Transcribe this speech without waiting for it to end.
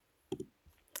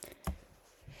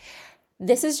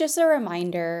This is just a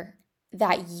reminder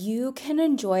that you can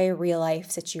enjoy real life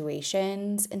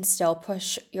situations and still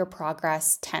push your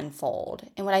progress tenfold.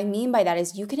 And what I mean by that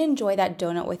is you can enjoy that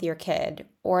donut with your kid,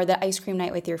 or the ice cream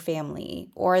night with your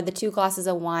family, or the 2 glasses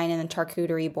of wine and the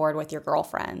charcuterie board with your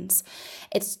girlfriends.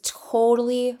 It's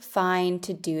totally fine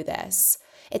to do this.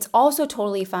 It's also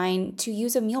totally fine to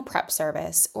use a meal prep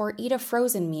service or eat a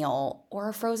frozen meal or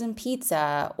a frozen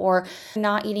pizza or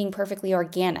not eating perfectly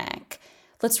organic.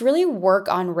 Let's really work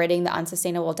on ridding the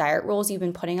unsustainable diet rules you've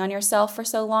been putting on yourself for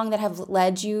so long that have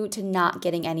led you to not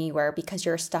getting anywhere because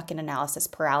you're stuck in analysis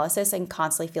paralysis and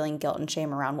constantly feeling guilt and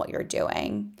shame around what you're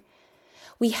doing.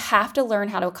 We have to learn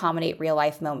how to accommodate real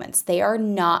life moments. They are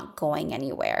not going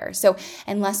anywhere. So,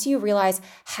 unless you realize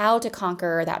how to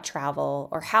conquer that travel,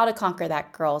 or how to conquer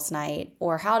that girls' night,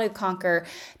 or how to conquer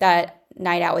that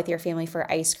night out with your family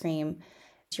for ice cream,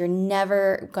 you're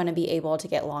never going to be able to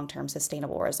get long term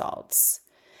sustainable results.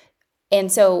 And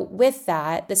so, with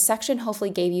that, this section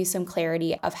hopefully gave you some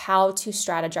clarity of how to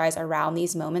strategize around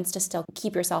these moments to still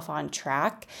keep yourself on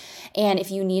track. And if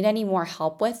you need any more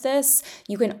help with this,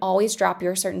 you can always drop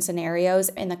your certain scenarios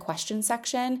in the question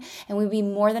section, and we'd be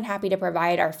more than happy to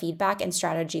provide our feedback and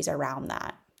strategies around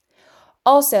that.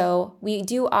 Also, we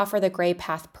do offer the Gray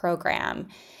Path program.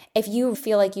 If you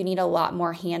feel like you need a lot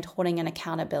more hand holding and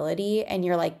accountability, and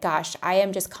you're like, gosh, I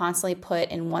am just constantly put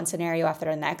in one scenario after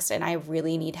the next, and I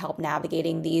really need help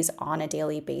navigating these on a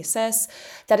daily basis,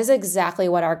 that is exactly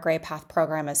what our Gray Path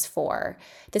program is for.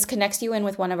 This connects you in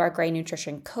with one of our Gray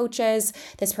Nutrition coaches.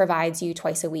 This provides you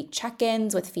twice a week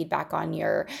check-ins with feedback on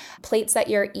your plates that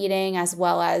you're eating, as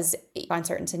well as on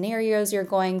certain scenarios you're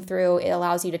going through. It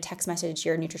allows you to text message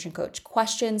your nutrition coach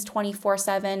questions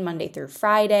 24/7, Monday through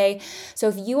Friday. So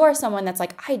if you are someone that's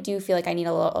like, I do feel like I need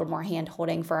a little more hand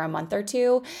holding for a month or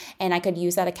two, and I could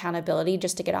use that accountability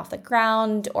just to get off the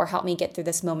ground or help me get through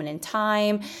this moment in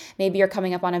time. Maybe you're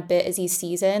coming up on a busy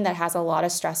season that has a lot of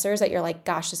stressors that you're like,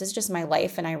 gosh, this is just my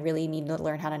life and I really need to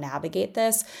learn how to navigate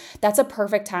this. That's a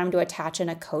perfect time to attach in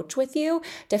a coach with you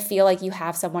to feel like you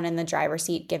have someone in the driver's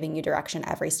seat giving you direction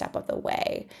every step of the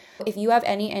way. If you have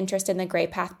any interest in the Gray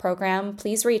Path program,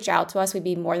 please reach out to us. We'd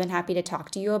be more than happy to talk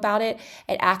to you about it.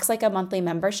 It acts like a monthly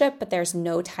membership, but there's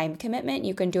no time commitment.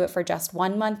 You can do it for just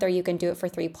 1 month, or you can do it for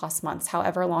 3+ months,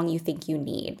 however long you think you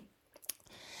need.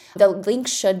 The link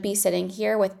should be sitting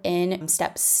here within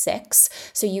step 6,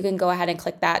 so you can go ahead and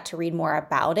click that to read more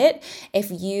about it. If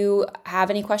you have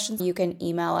any questions, you can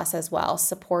email us as well,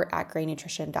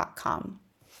 support@graynutrition.com.